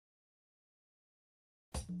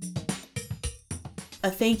A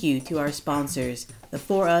thank you to our sponsors, the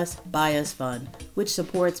For Us, By Us Fund, which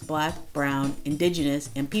supports Black, Brown, Indigenous,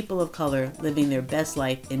 and people of color living their best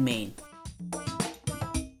life in Maine.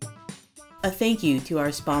 A thank you to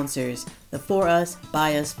our sponsors, the For Us,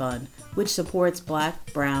 By Us Fund, which supports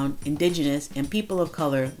Black, Brown, Indigenous, and people of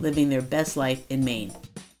color living their best life in Maine.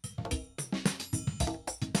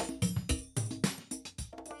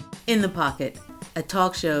 In the Pocket, a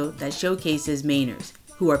talk show that showcases Mainers,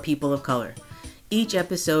 who are people of color. Each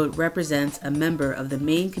episode represents a member of the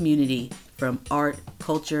Maine community from art,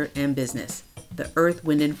 culture, and business, the earth,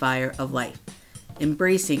 wind, and fire of life.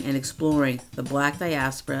 Embracing and exploring the Black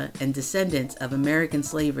diaspora and descendants of American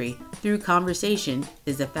slavery through conversation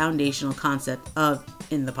is the foundational concept of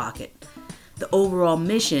In the Pocket. The overall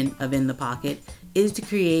mission of In the Pocket is to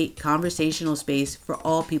create conversational space for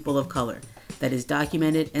all people of color that is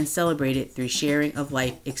documented and celebrated through sharing of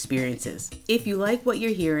life experiences. If you like what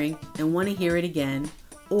you're hearing and want to hear it again,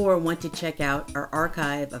 or want to check out our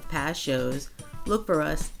archive of past shows, look for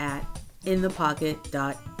us at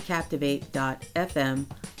inthepocket.captivate.fm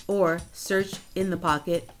or search In the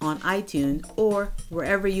Pocket on iTunes or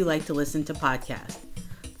wherever you like to listen to podcasts.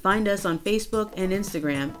 Find us on Facebook and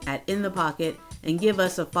Instagram at In the Pocket and give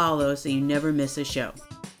us a follow so you never miss a show.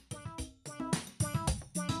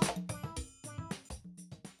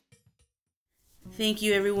 Thank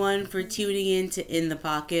you everyone for tuning in to In the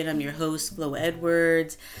Pocket. I'm your host, Flo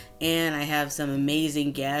Edwards, and I have some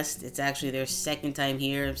amazing guests. It's actually their second time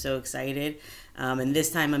here. I'm so excited. And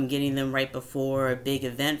this time I'm getting them right before a big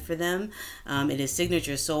event for them. It is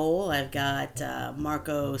Signature Soul. I've got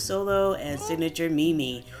MarcoSolo and Signature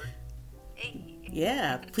Mimi.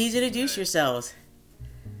 Yeah, please introduce yourselves.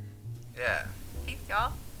 Yeah. Peace,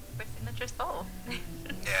 y'all. We're Signature Soul.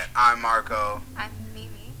 Yeah, I'm Marco. I'm Mimi.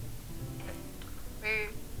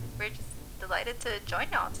 We're just delighted to join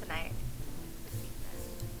y'all tonight.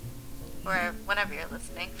 Or whenever you're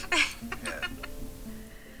listening. Yeah.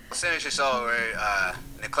 Signature Soul, we're an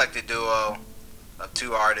eclectic duo of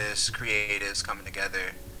two artists, creatives coming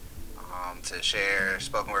together to share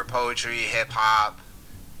spoken word poetry, hip hop,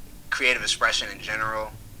 creative expression in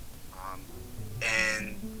general,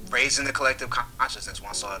 and raising the collective consciousness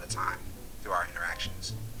one soul at a time through our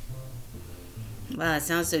interactions. Wow, it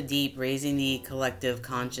sounds so deep, raising the collective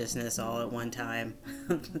consciousness all at one time.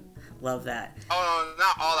 Love that. Oh, no,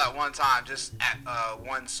 not all at one time, just at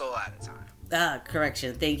one soul at a time.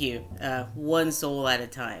 Correction, thank you. One soul at a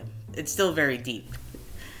time. It's still very deep.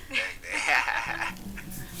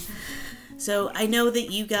 So I know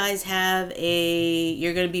that you guys have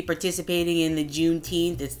you're going to be participating in the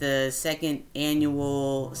Juneteenth. It's the second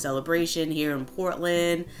annual celebration here in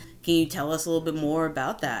Portland. Can you tell us a little bit more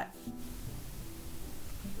about that?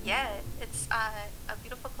 Yeah, it's a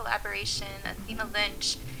beautiful collaboration. Athena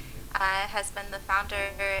Lynch has been the founder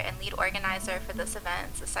and lead organizer for this event.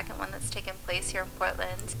 It's the second one that's taken place here in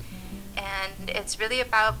Portland. And it's really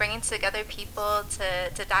about bringing together people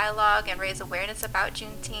to dialogue and raise awareness about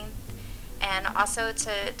Juneteenth, and also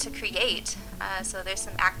to create. So there's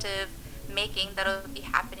some active making that'll be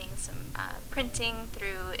happening, some printing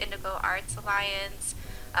through Indigo Arts Alliance.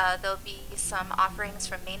 There'll be some offerings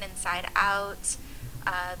from Maine Inside Out.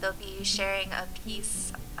 They'll be sharing a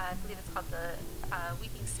piece, I believe it's called the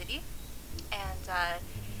Weeping City, and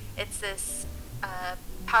it's this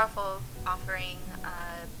powerful offering,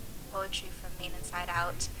 poetry from Maine Inside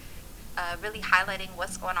Out, really highlighting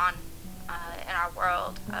what's going on in our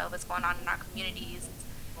world, what's going on in our communities,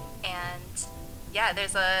 and yeah,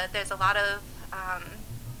 there's a lot of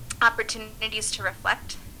opportunities to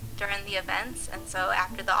reflect during the events, and so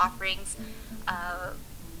after the offerings,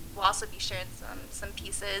 we'll also be sharing some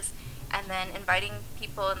pieces, and then inviting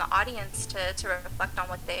people in the audience to reflect on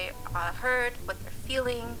what they heard, what they're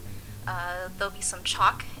feeling. There'll be some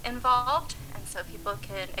chalk involved, and so people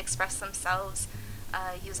can express themselves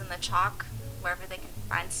using the chalk wherever they can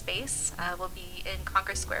find space. We'll be in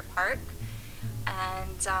Congress Square Park,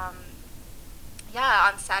 and on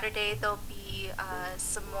Saturday there'll be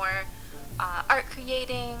some more art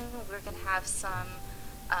creating. We're going to have some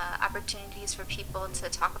opportunities for people to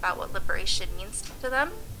talk about what liberation means to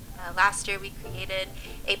them. Last year we created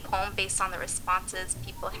a poem based on the responses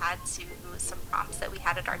people had to some prompts that we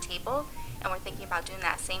had at our table, and we're thinking about doing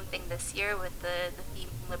that same thing this year with the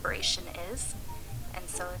theme Liberation Is. And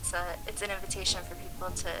so it's an invitation for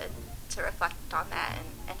people to reflect on that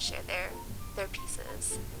and share their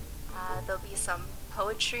pieces. There'll be some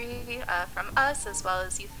poetry from us as well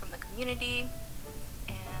as youth from the community,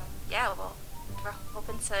 and we're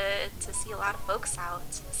hoping to see a lot of folks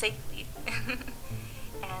out safely.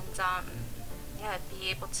 And yeah, be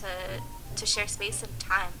able to share space and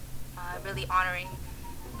time, really honoring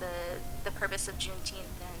the purpose of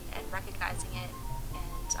Juneteenth and recognizing it,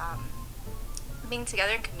 and being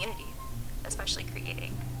together in community, especially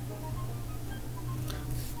creating.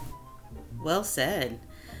 Well said.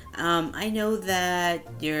 I know that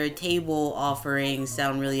your table offerings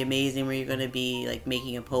sound really amazing, where you're going to be like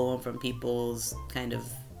making a poem from people's kind of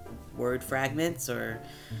word fragments or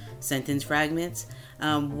sentence fragments.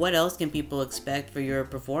 What else can people expect for your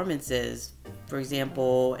performances? For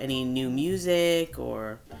example, any new music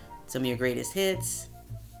or some of your greatest hits?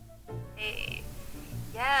 Hey,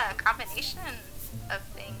 yeah, a combination of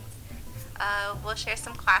things. We'll share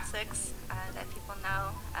some classics that people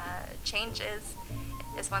know. Changes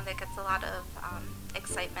is one that gets a lot of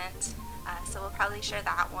excitement, so we'll probably share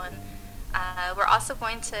that one. We're also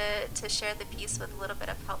going to share the piece with a little bit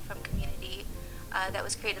of help from community that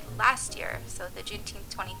was created last year. So the Juneteenth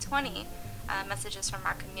 2020 messages from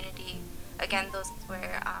our community. Again, those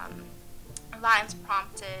were lines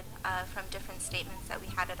prompted from different statements that we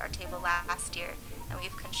had at our table last year, and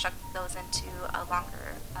we've constructed those into a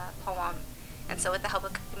longer poem. And so with the help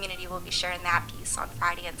of community, we'll be sharing that piece on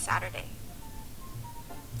Friday and Saturday.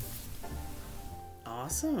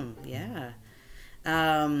 Awesome, yeah.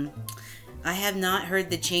 I have not heard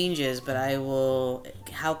the changes, but I will.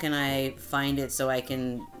 How can I find it so I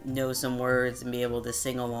can know some words and be able to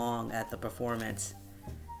sing along at the performance?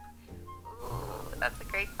 Ooh, that's a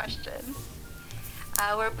great question.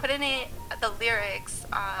 We're putting the lyrics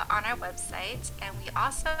on our website, and we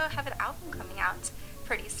also have an album coming out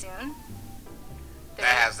pretty soon. That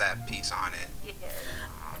has that piece on it. Yeah.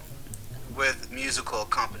 With musical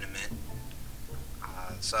accompaniment.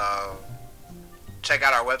 So check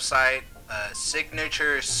out our website,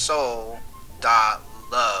 signaturesoul.love,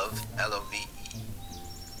 Love,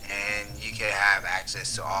 and you can have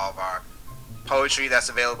access to all of our poetry that's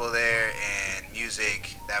available there and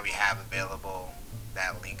music that we have available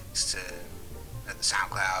that links to the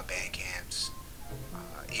SoundCloud, Bandcamps,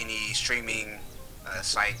 any streaming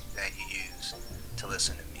site that you use to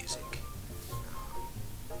listen to music.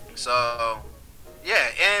 So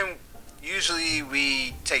yeah, and usually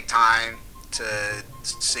we take time to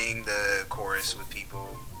sing the chorus with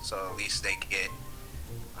people, so at least they get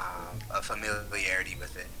a familiarity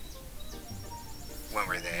with it when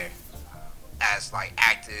we're there, as like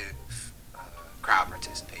active crowd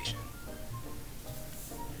participation.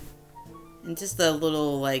 And just a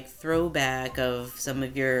little like throwback of some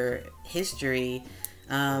of your history.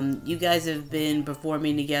 You guys have been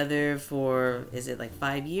performing together for, is it like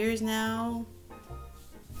 5 years now?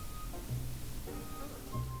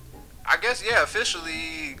 I guess, yeah,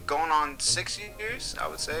 officially going on 6 years, I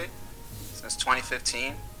would say. Since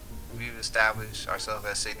 2015, we've established ourselves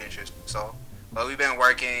as Signature Soul. But we've been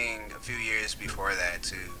working a few years before that,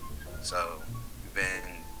 too. So we've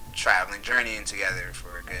been traveling, journeying together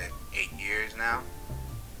for a good 8 years now.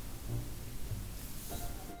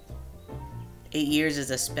 8 years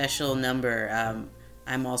is a special number.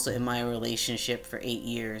 I'm also in my relationship for 8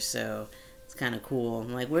 years, so it's kind of cool.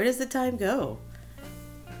 I'm like, where does the time go?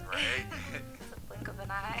 Right? It's a blink of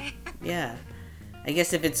an eye. Yeah. I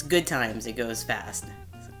guess if it's good times, it goes fast.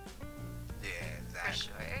 Yeah,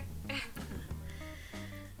 exactly. For sure.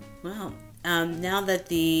 Well, now that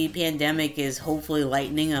the pandemic is hopefully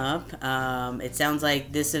lightening up, it sounds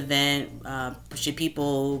like this event, should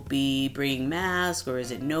people be bringing masks or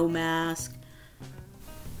is it no mask?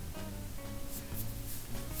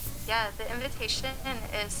 Yeah, the invitation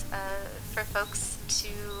is for folks to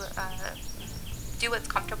do what's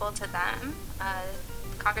comfortable to them.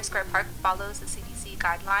 Congress Square Park follows the CDC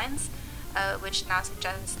guidelines, which now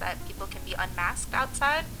suggests that people can be unmasked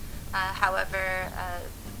outside. However,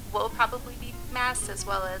 we'll probably be masked as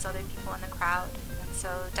well as other people in the crowd. And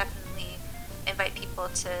so definitely invite people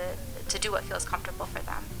to do what feels comfortable for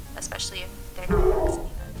them, especially if they're not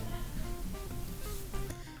vaccinated.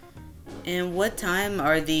 And what time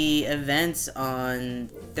are the events on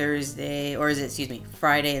Thursday, or is it, excuse me,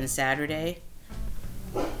 Friday and Saturday?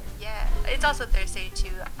 Yeah, it's also Thursday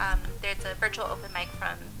too. There's a virtual open mic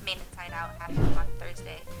from Maine Inside Out happening on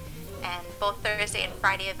Thursday. And both Thursday and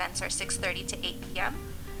Friday events are 6:30 to 8 p.m.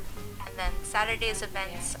 And then Saturday's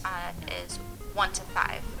events is 1 to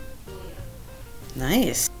 5.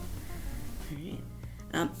 Nice.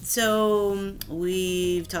 All right. So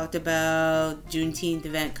we've talked about Juneteenth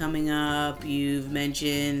event coming up. You've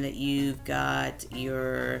mentioned that you've got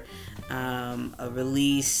your a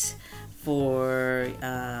release for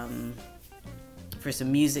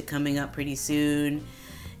some music coming up pretty soon.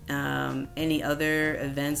 Any other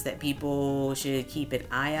events that people should keep an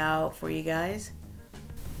eye out for you guys?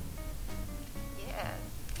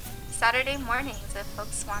 Saturday mornings if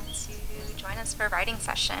folks want to join us for a writing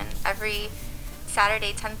session. Every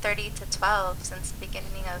Saturday, 10:30 to 12 since the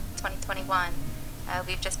beginning of 2021.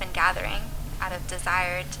 We've just been gathering out of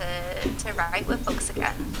desire to write with folks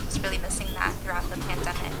again. I was really missing that throughout the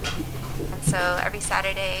pandemic. And so every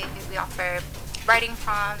Saturday we offer writing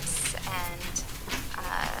prompts and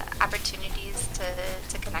opportunities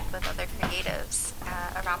to connect with other creatives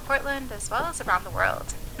around Portland as well as around the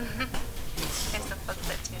world. There's some folks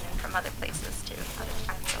that tune in from other places too, other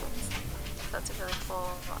time zones. So it's a really cool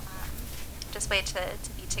just way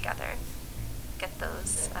to be together, get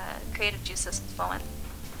those creative juices flowing.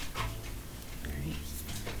 Great.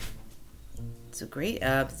 So great.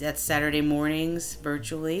 That's Saturday mornings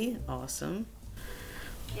virtually. Awesome.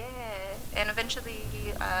 Yeah, and eventually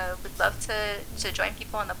we'd love to join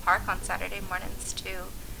people in the park on Saturday mornings too,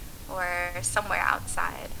 or somewhere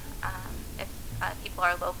outside if people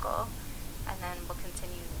are local, and then we'll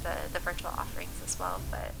continue the virtual offerings as well.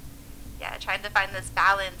 But yeah, trying to find this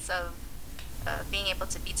balance of being able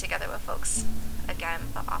to be together with folks again,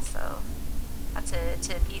 but also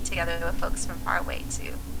to be together with folks from far away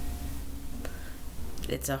too.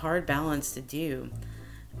 It's a hard balance to do.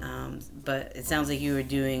 But it sounds like you were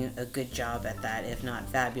doing a good job at that, if not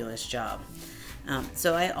fabulous job.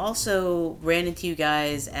 So I also ran into you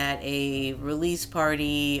guys at a release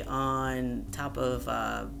party on top of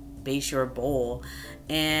Bayshore Bowl,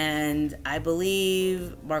 and I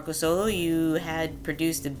believe, MarcoSolo, you had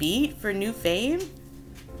produced a beat for New Fame?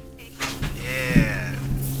 Yeah,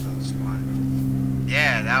 that was fun.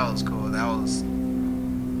 Yeah, that was cool.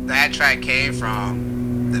 That track came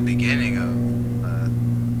from the beginning of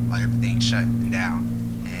like everything shutting down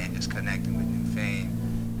and just connecting with New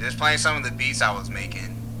Fame. Just playing some of the beats I was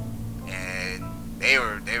making, and they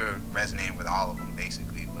were resonating with all of them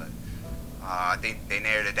basically. But I think they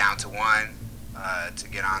narrowed it down to one to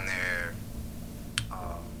get on their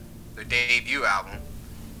debut album,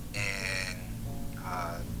 and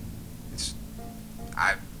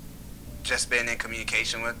I've just been in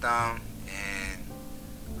communication with them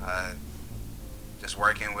and just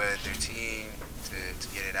working with their team to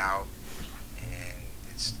get it out, and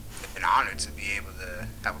it's an honor to be able to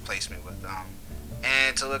have a placement with them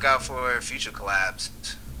and to look out for future collabs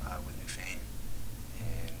with New Fame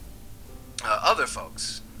and other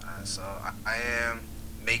folks. So I am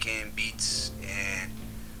making beats and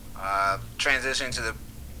transition to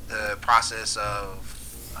the process of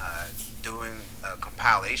doing a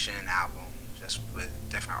compilation album just with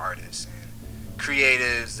different artists and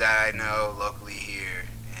creatives that I know locally here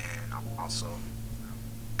and also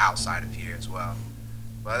outside of here as well.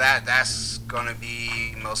 But that's gonna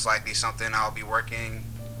be most likely something I'll be working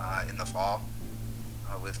in the fall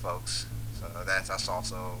with folks. So that's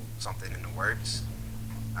also something in the works.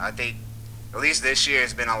 I think at least this year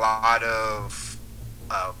it's been a lot of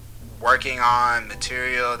working on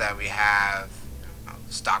material that we have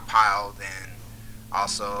stockpiled, and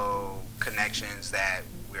also connections that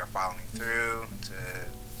we are following through to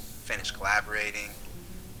finish collaborating.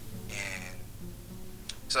 And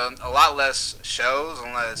so a lot less shows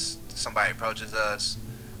unless somebody approaches us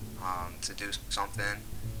to do something,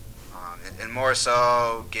 and more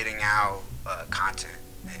so getting out content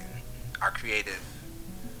and our creative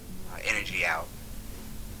energy out.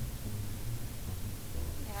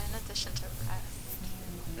 Yeah, in addition to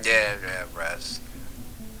rest. Yeah, rest.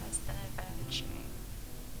 Rest and adventuring.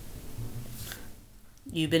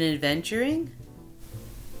 You've been adventuring?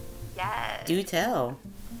 Yes. Do tell.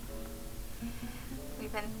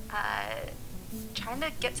 We've been trying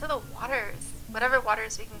to get to the waters, whatever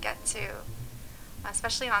waters we can get to,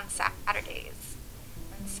 especially on Saturdays.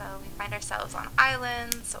 And so we find ourselves on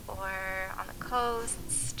islands or on the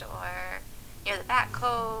coast or near the Bat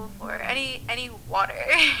Cove or any water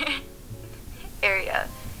area,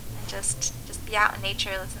 and just be out in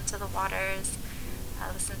nature, listen to the waters,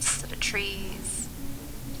 listen to the trees,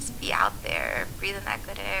 just be out there, breathe in that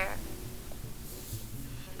good air.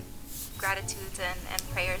 Gratitudes and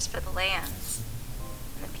prayers for the lands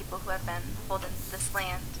and the people who have been holding this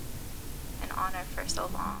land in honor for so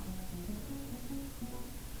long.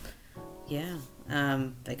 Yeah,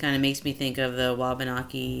 that kind of makes me think of the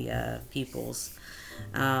Wabanaki peoples.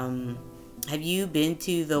 Have you been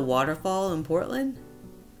to the waterfall in Portland?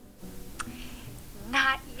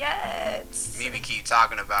 Not yet. Mimi keep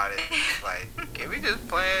talking about it. Like, can we just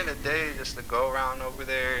plan a day just to go around over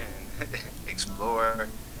there and explore?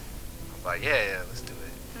 I'm like, yeah, let's do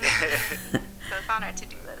it. So it's on our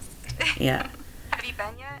to-do list. Yeah. Have you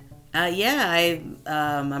been yet? Yeah,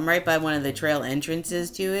 I'm right by one of the trail entrances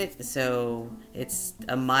to it, so it's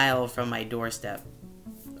a mile from my doorstep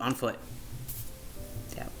on foot.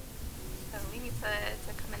 Yeah.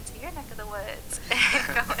 to come into your neck of the woods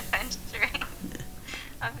and go adventuring.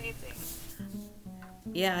 Amazing.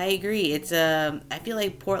 Yeah, I agree. It's I feel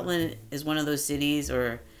like Portland is one of those cities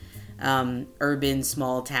or urban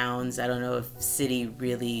small towns. I don't know if city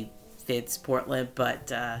really fits Portland,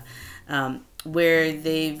 but where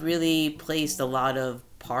they've really placed a lot of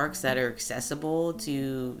parks that are accessible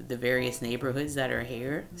to the various neighborhoods that are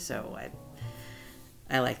here. So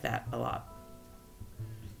I like that a lot.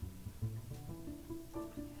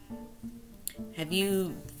 Have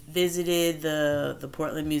you visited the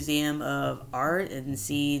Portland Museum of Art and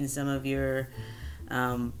seen some of your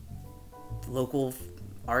local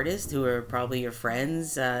artists who are probably your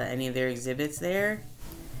friends? Any of their exhibits there?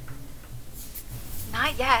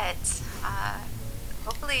 Not yet.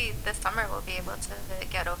 Hopefully this summer we'll be able to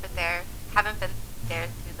get over there. Haven't been there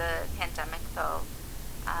through the pandemic though.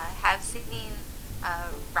 Have seen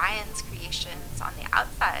Ryan's creations on the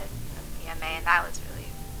outside of PMA, and that was really,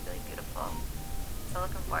 really beautiful. So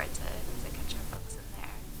looking forward to catching folks in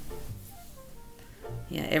there.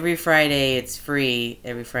 Yeah, every Friday it's free.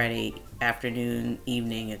 Every Friday afternoon,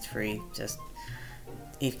 evening it's free. Just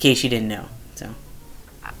in case you didn't know. So.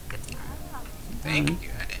 Oh, good to know. Thank you.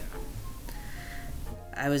 I didn't know.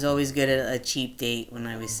 I was always good at a cheap date when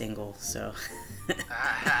I was single, so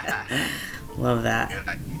love that.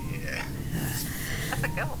 Yeah. That's a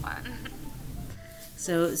good one.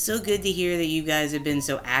 So good to hear that you guys have been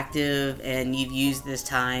so active and you've used this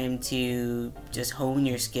time to just hone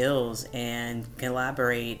your skills and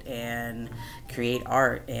collaborate and create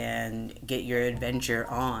art and get your adventure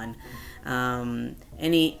on.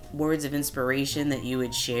 Any words of inspiration that you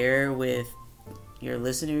would share with your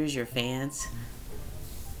listeners, your fans?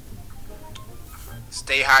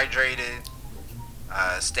 Stay hydrated,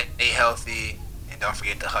 stay healthy, and don't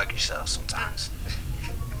forget to hug yourself sometimes.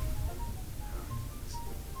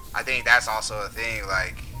 I think that's also a thing,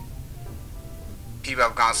 like, people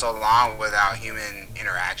have gone so long without human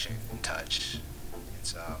interaction and touch. And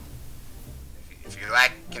so, if you're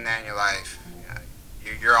lacking that in your life,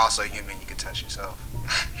 you know, you're also human, you can touch yourself.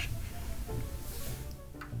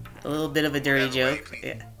 A little bit of a dirty joke. Way,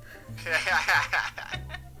 Yeah.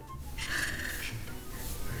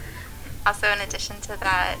 Also, in addition to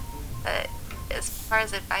that, as far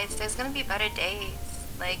as advice, there's going to be better days.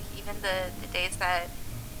 Like, even the days that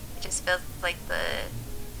it just feels like the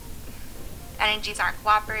energies aren't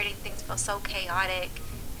cooperating, things feel so chaotic,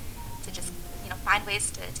 to just, find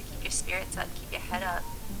ways to keep your spirits up, keep your head up,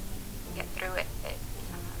 get through it.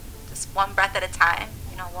 Just one breath at a time,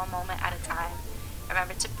 one moment at a time.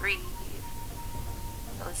 Remember to breathe,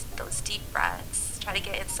 those deep breaths. Try to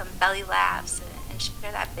get in some belly laughs and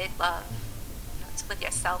share that big love, with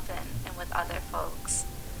yourself and with other folks.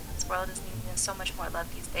 This world is needing so much more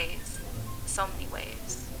love these days, so many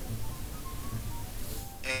ways.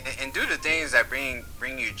 And do the things that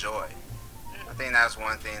bring you joy. I think that's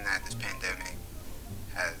one thing that this pandemic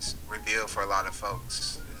has revealed for a lot of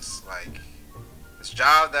folks. It's like, this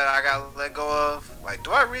job that I got let go of, like,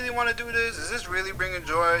 do I really want to do this? Is this really bringing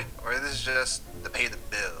joy? Or is this just to pay the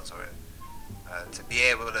bills or to be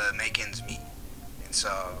able to make ends meet? And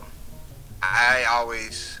so I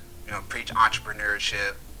always, preach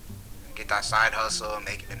entrepreneurship, get that side hustle,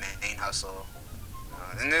 make it the main hustle.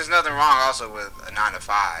 And there's nothing wrong also with a 9 to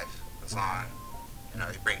 5, as long,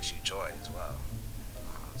 it brings you joy as well.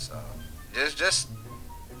 So just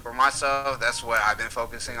for myself, that's what I've been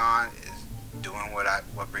focusing on, is doing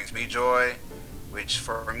what brings me joy, which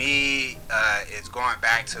for me is going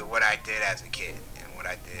back to what I did as a kid and what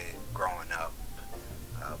I did growing up,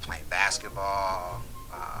 playing basketball,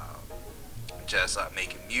 just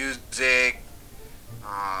making music,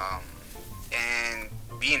 and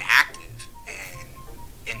being active and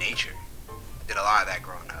in nature. I did a lot of that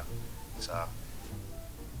growing up. So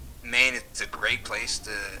Maine is a great place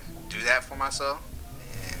to do that for myself,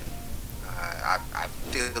 and I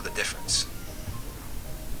feel the difference.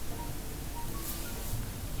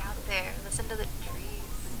 Get out there, listen to the trees,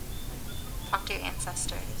 talk to your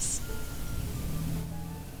ancestors.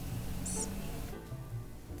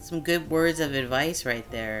 Some good words of advice right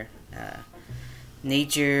there.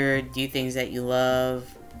 Nature, do things that you love.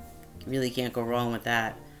 Really can't go wrong with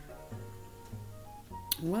that.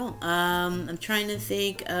 Well, I'm trying to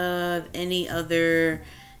think of any other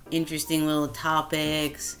interesting little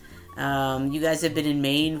topics. You guys have been in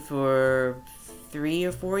Maine for 3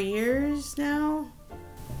 or 4 years now?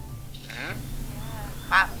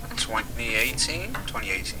 Wow. 2018? End of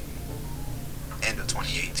 2018.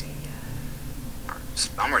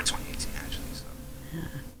 Summer 2018, actually. So. Yeah.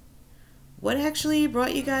 What actually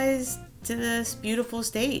brought you guys to this beautiful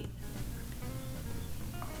state?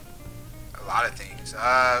 A lot lot of things.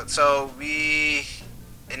 So we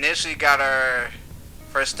initially got our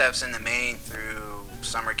first steps into Maine through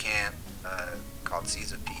summer camp called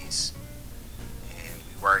Seeds of Peace, and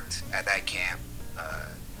we worked at that camp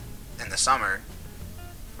in the summer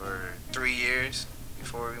for 3 years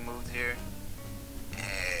before we moved here.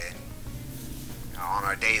 And on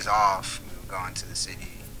our days off, we would go into the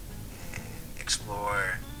city and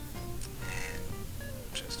explore, and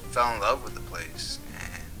just fell in love with the place,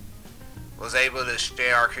 and was able to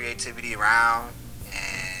share our creativity around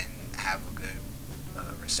and have a good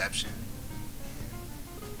reception.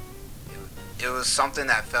 It was something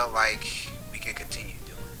that felt like we could continue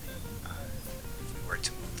doing if we were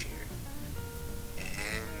to move here.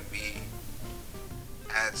 And we,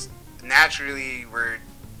 as naturally,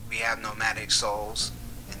 we have nomadic souls,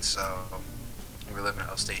 and so we were living in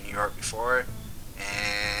upstate New York before,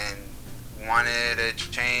 and wanted a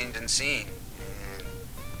change in scene.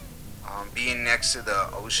 And being next to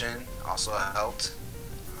the ocean also helped.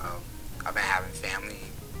 I've been having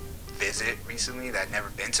family visit recently that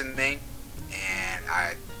never been to Maine, and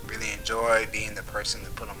I really enjoy being the person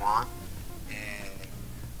to put them on. And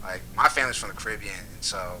like, my family's from the Caribbean, and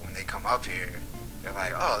so when they come up here, they're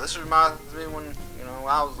like, "Oh, this reminds me when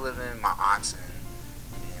I was living, my aunts and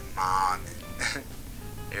mom and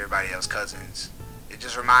everybody else, cousins." It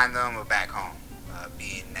just reminds them of back home,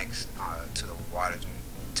 being next to the water.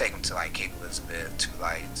 Take them to like Cape Elizabeth, Two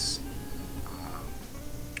Lights,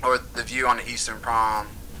 or the view on the Eastern Prom.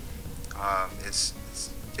 It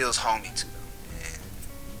feels homey to them, and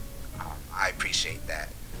I appreciate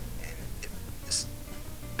that. And it's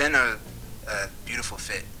been a beautiful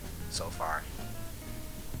fit so far.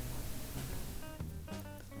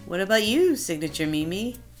 What about you, Signature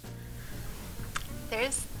Mimi?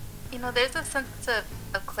 There's a sense of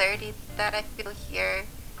clarity that I feel here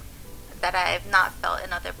that I've not felt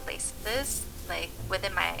in other places, like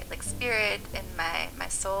within my spirit and my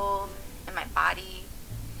soul and my body.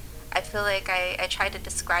 I feel like I try to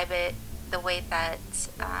describe it the way that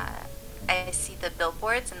I see the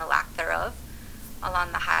billboards and the lack thereof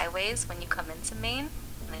along the highways when you come into Maine.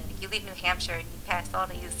 Like, you leave New Hampshire and you pass all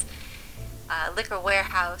these liquor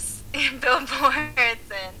warehouse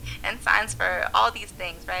billboards and signs for all these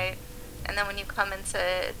things, right? And then when you come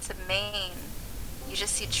into Maine, you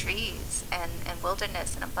just see trees and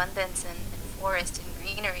wilderness and abundance and forest and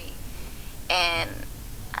greenery. And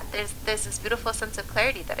there's this beautiful sense of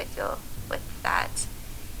clarity that I feel with that.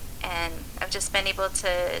 And I've just been able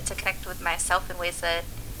to connect with myself in ways that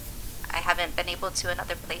I haven't been able to in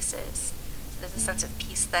other places. So there's a sense of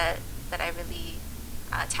peace that I really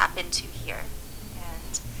tap into here.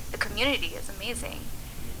 And the community is amazing.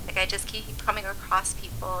 Like, I just keep coming across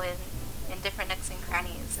people in different nooks and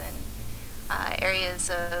crannies and areas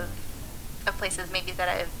of places maybe that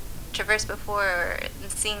I've traversed before or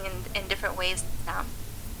seen in different ways now.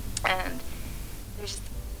 And there's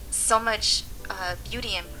so much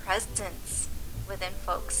beauty and presence within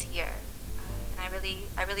folks here. And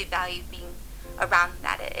I really value being around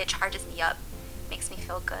that. It charges me up, makes me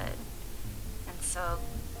feel good. And so,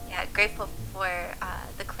 yeah, grateful for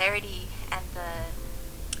the clarity and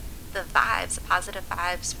the vibes, the positive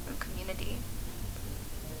vibes from community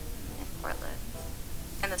in Portland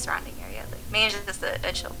and the surrounding area. Like, Maine is just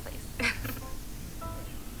a chill place.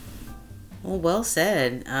 Well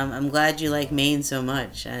said. I'm glad you like Maine so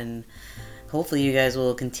much, and hopefully you guys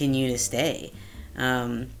will continue to stay.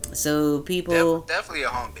 So people... Definitely a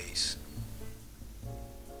home base.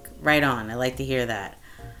 Right on. I like to hear that.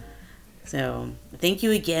 So thank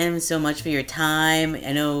you again so much for your time.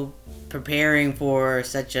 I know preparing for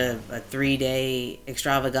such a 3-day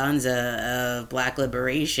extravaganza of Black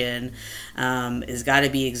liberation has got to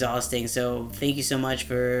be exhausting. So thank you so much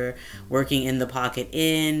for working in the Pocket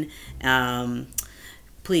Inn.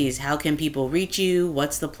 Please, how can people reach you?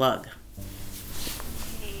 What's the plug?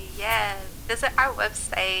 Yeah, visit our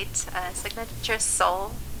website,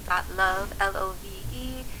 signaturesoul.love,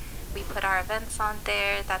 LOVE. We put our events on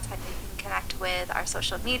there. That's how you can connect with our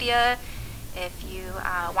social media. If you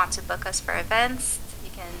want to book us for events,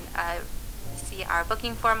 you can see our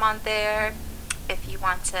booking form on there. If you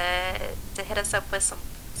want to hit us up with some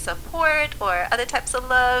support or other types of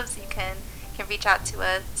loves, you can reach out to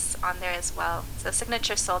us on there as well. So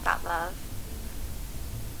signaturesoul.love.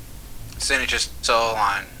 Signature Soul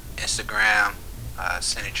on Instagram,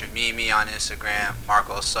 Signature Mimi on Instagram,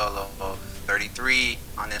 MarcoSolo 33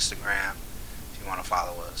 on Instagram, if you want to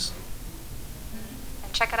follow us.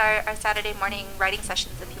 And check out our Saturday morning writing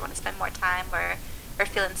sessions if you want to spend more time or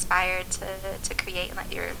feel inspired to create and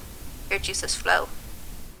let your juices flow.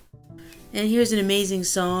 And here's an amazing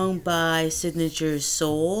song by Signature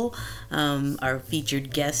Soul, our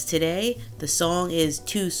featured guest today. The song is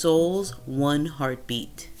Two Souls, One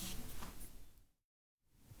Heartbeat.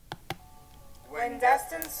 When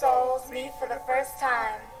destined souls meet for the first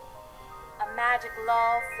time, a magic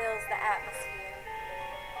lull fills the atmosphere.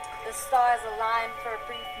 The stars align for a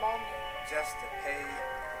brief moment, just to pay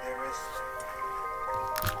their respect.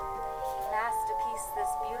 Masterpiece this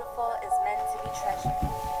beautiful is meant to be treasured,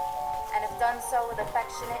 and if done so with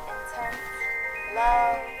affectionate intent,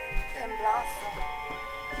 love can blossom.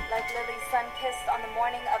 Like lilies sun-kissed on the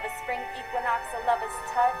morning of a spring equinox, a lover's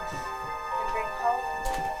touch can bring hope.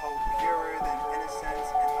 Hope purer than innocence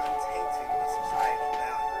and untainted with societal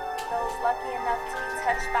value. Those lucky enough to be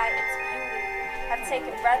touched by its beauty have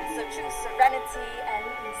taken breaths of true serenity and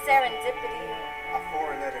serendipity. A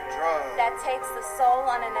four-letter drug that takes the soul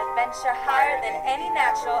on an adventure higher than any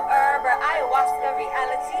natural herb or ayahuasca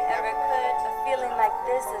reality ever could. A feeling like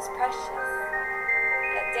this is precious,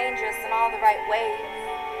 yet dangerous in all the right ways.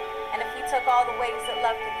 And if we took all the ways that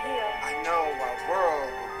love can heal, I know our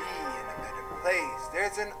world will be in a better place.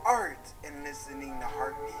 There's an art in listening to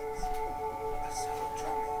heartbeats, a subtle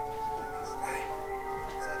drumming in this life.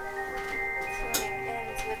 Tuning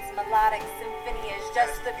into its melodic symphony is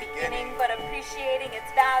just the beginning, but appreciating its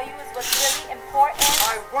value is what's really important.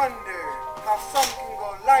 I wonder how some can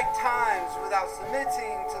go lifetimes without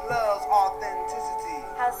submitting to love's authenticity.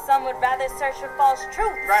 How some would rather search for false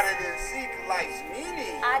truth rather than seek life's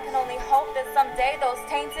meaning. I can only hope that someday those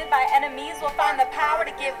tainted by enemies will find the power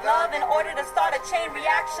to give love in order to start a chain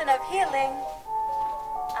reaction of healing.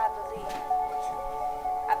 I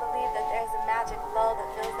believe that there's a magic lull that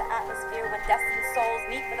fills the atmosphere when destined souls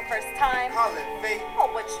meet for the first time. Call it fate, or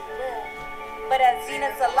what you will. But as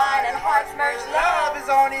zeniths align and hearts merge, love is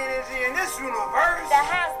on energy in this universe that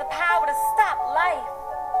has the power to stop life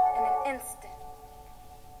in an instant.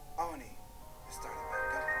 Oni, it started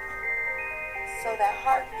back up again. So that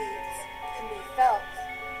heartbeats can be felt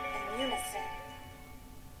in unison.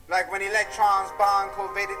 Like when electrons bond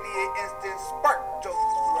covalently, an instant spark jolts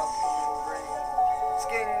throughout the membrane.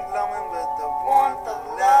 Skin glowing with the warmth of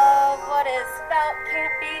love. What is felt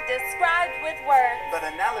can't be described with words, but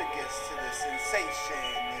analogous to the sensation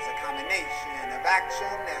is a combination of action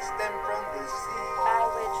that stem from the seed by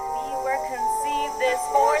which we were conceived. This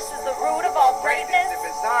force is the root of all greatness. It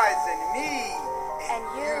resides in me and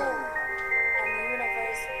you and the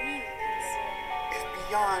universe we conceive. It's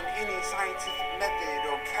beyond any scientific method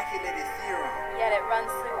or calculated theorem. Yet it runs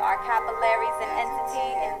through our capillaries, an entity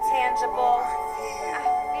intangible.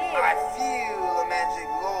 I feel a magic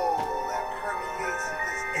lull that permeates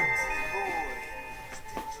this empty void.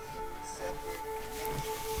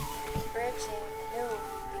 Bridging new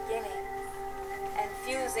beginnings and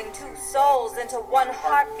fusing two souls into one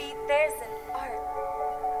heartbeat. There's an art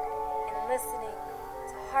in listening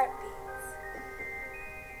to heartbeats.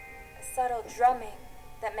 A subtle drumming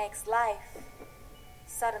that makes life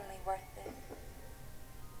suddenly worth it.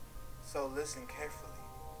 So listen carefully.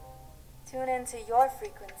 Tune into your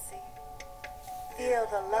frequency. Feel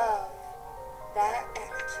the love, that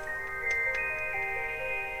energy.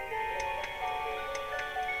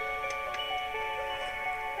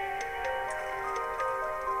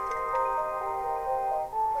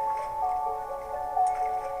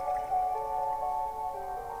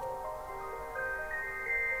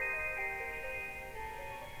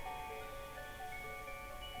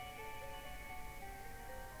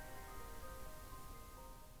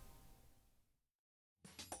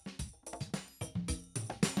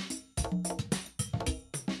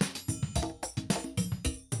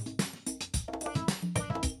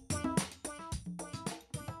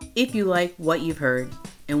 If you like what you've heard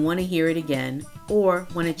and want to hear it again, or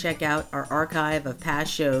want to check out our archive of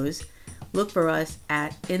past shows, look for us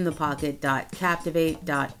at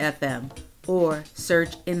inthepocket.captivate.fm or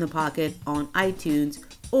search In the Pocket on iTunes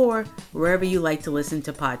or wherever you like to listen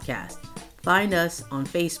to podcasts. Find us on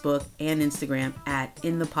Facebook and Instagram at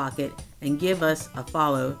In the Pocket and give us a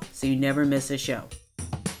follow so you never miss a show.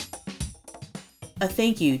 A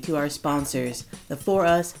thank you to our sponsors, the For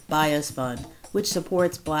Us, By Us Fund, which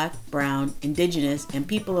supports Black, Brown, Indigenous, and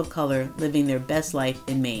people of color living their best life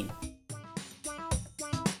in Maine.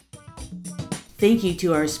 Thank you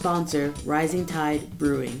to our sponsor, Rising Tide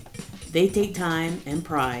Brewing. They take time and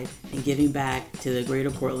pride in giving back to the greater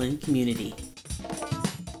Portland community.